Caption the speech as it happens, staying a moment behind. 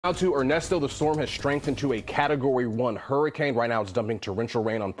Now to Ernesto, the storm has strengthened to a Category 1 hurricane. Right now it's dumping torrential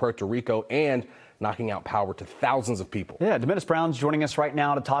rain on Puerto Rico and knocking out power to thousands of people. Yeah, Dennis Brown's joining us right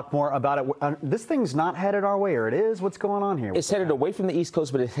now to talk more about it. This thing's not headed our way, or it is? What's going on here? It's headed away from the East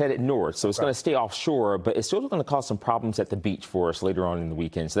Coast, but it's headed north, so it's going to stay offshore, but it's still going to cause some problems at the beach for us later on in the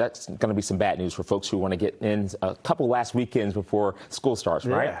weekend. So that's going to be some bad news for folks who want to get in a couple last weekends before school starts,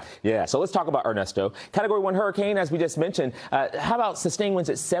 right? Yeah, so let's talk about Ernesto. Category 1 hurricane, as we just mentioned. How about sustained winds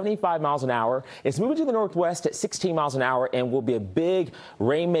at 75 miles an hour? It's moving to the northwest at 16 miles an hour and will be a big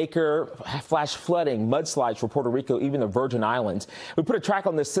rainmaker, flash flooding, mudslides for Puerto Rico, even the Virgin Islands. We put a track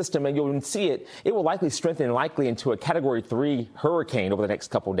on this system and you'll see it. It will likely strengthen into a Category 3 hurricane over the next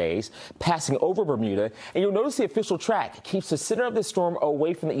couple days, passing over Bermuda. And you'll notice the official track keeps the center of the storm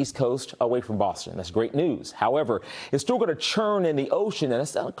away from the East Coast, away from Boston. That's great news. However, it's still going to churn in the ocean, and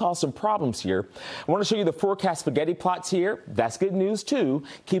that's going to cause some problems here. I want to show you the forecast spaghetti plots here. That's good news, too,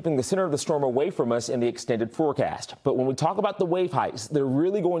 keeping the center of the storm away from us in the extended forecast. But when we talk about the wave heights, they're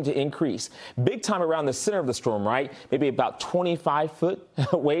really going to increase big time around the center of the storm, right? Maybe about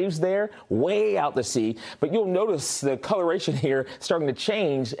 25-foot waves there, way out to sea. But you'll notice the coloration here starting to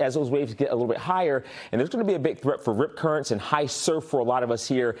change as those waves get a little bit higher. And there's going to be a big threat for rip currents and high surf for a lot of us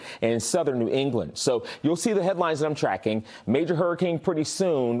here in southern New England. So you'll see the headlines that I'm tracking. Major hurricane pretty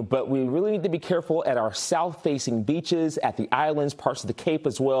soon, but we really need to be careful at our south-facing beaches, at the islands, parts of the Cape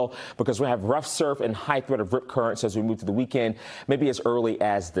as well, because we have rough surf and high threat of rip currents as we move through the weekend, maybe as early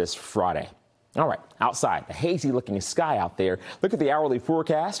as this Friday. All right, outside, a hazy looking sky out there. Look at the hourly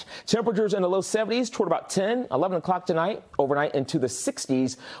forecast. Temperatures in the low 70s toward about 10, 11 o'clock tonight. Overnight into the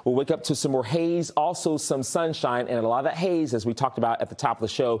 60s. We'll wake up to some more haze, also some sunshine, and a lot of that haze, as we talked about at the top of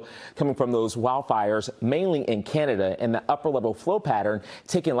the show, coming from those wildfires, mainly in Canada, and the upper level flow pattern,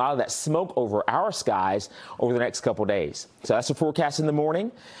 taking a lot of that smoke over our skies over the next couple days. So that's the forecast in the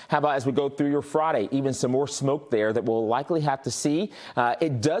morning. How about as we go through your Friday, even some more smoke there that we'll likely have to see.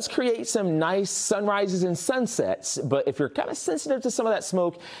 It does create some nice sunrises and sunsets, but if you're kind of sensitive to some of that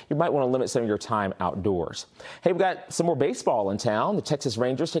smoke, you might want to limit some of your time outdoors. Hey, we've got some more baseball in town. The Texas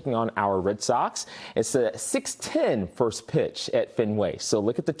Rangers taking on our Red Sox. It's a 6:10 first pitch at Fenway. So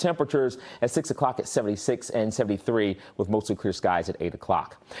look at the temperatures at 6 o'clock at 76 and 73 with mostly clear skies at 8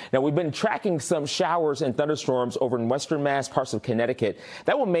 o'clock. Now, we've been tracking some showers and thunderstorms over in western Mass, parts of Connecticut.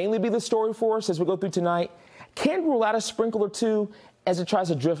 That will mainly be the story for us as we go through tonight. Can rule out a sprinkle or two as it tries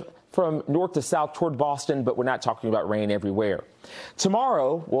to drift from north to south toward Boston, but we're not talking about rain everywhere.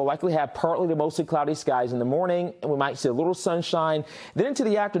 Tomorrow, we'll likely have partly to mostly cloudy skies in the morning, and we might see a little sunshine. Then into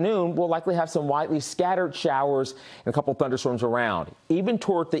the afternoon, we'll likely have some widely scattered showers and a couple thunderstorms around. Even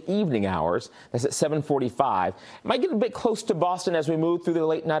toward the evening hours, that's at 7:45. It might get a bit close to Boston as we move through the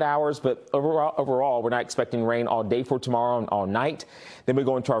late night hours, but overall, we're not expecting rain all day for tomorrow and all night. Then we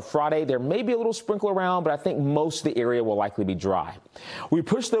go into our Friday. There may be a little sprinkle around, but I think most of the area will likely be dry. We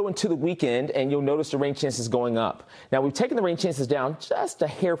push, though, into the weekend, and you'll notice the rain chances going up. Now, we've taken the rain chances down just a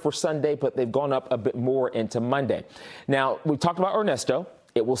hair for Sunday, but they've gone up a bit more into Monday. Now, we talked about Ernesto.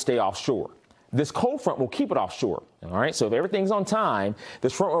 It will stay offshore. This cold front will keep it offshore. All right, so if everything's on time,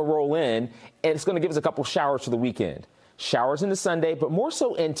 this front will roll in, and it's going to give us a couple showers for the weekend. Showers into Sunday, but more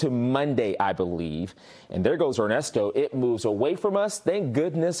so into Monday, I believe. And there goes Ernesto. It moves away from us. Thank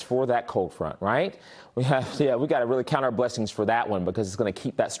goodness for that cold front, right? We got to really count our blessings for that one because it's going to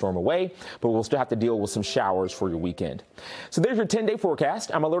keep that storm away, but we'll still have to deal with some showers for your weekend. So there's your 10-day forecast.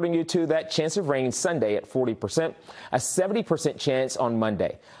 I'm alerting you to that chance of rain Sunday at 40%, a 70% chance on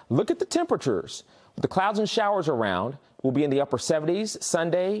Monday. Look at the temperatures. With the clouds and showers around, we'll be in the upper 70s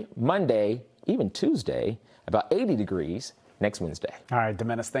Sunday, Monday, even Tuesday. About 80 degrees next Wednesday. All right,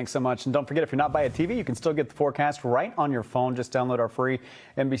 Dennis, thanks so much. And don't forget, if you're not by a TV, you can still get the forecast right on your phone. Just download our free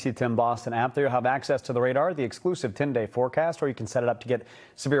NBC 10 Boston app. There you'll have access to the radar, the exclusive 10-day forecast, or you can set it up to get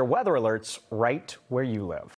severe weather alerts right where you live.